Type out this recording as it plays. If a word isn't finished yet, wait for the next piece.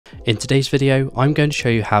In today's video, I'm going to show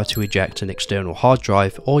you how to eject an external hard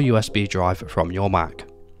drive or USB drive from your Mac.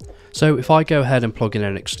 So if I go ahead and plug in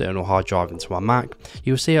an external hard drive into my Mac,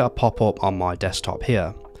 you'll see it pop up on my desktop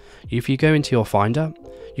here. If you go into your Finder,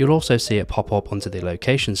 you'll also see it pop up under the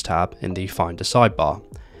Locations tab in the Finder sidebar.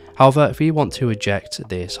 However, if you want to eject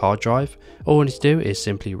this hard drive, all you need to do is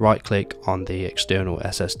simply right click on the external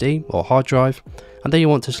SSD or hard drive, and then you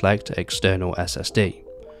want to select external SSD.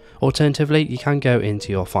 Alternatively, you can go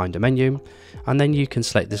into your Finder menu and then you can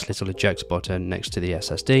select this little eject button next to the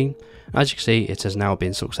SSD. As you can see, it has now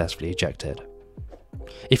been successfully ejected.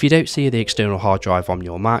 If you don't see the external hard drive on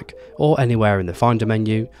your Mac or anywhere in the Finder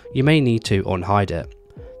menu, you may need to unhide it.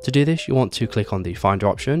 To do this, you want to click on the Finder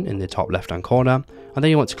option in the top left hand corner, and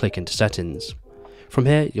then you want to click into Settings. From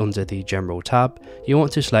here, under the General tab, you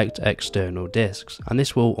want to select External Disks, and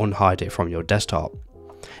this will unhide it from your desktop.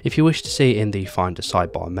 If you wish to see in the Finder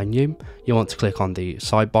sidebar menu, you want to click on the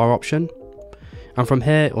Sidebar option, and from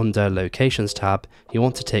here under Locations tab, you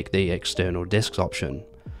want to tick the External Disks option.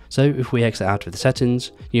 So if we exit out of the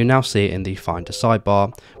settings, you now see it in the Finder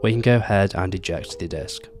sidebar where you can go ahead and eject the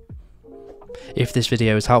disk. If this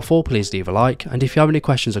video is helpful, please leave a like, and if you have any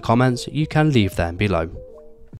questions or comments, you can leave them below.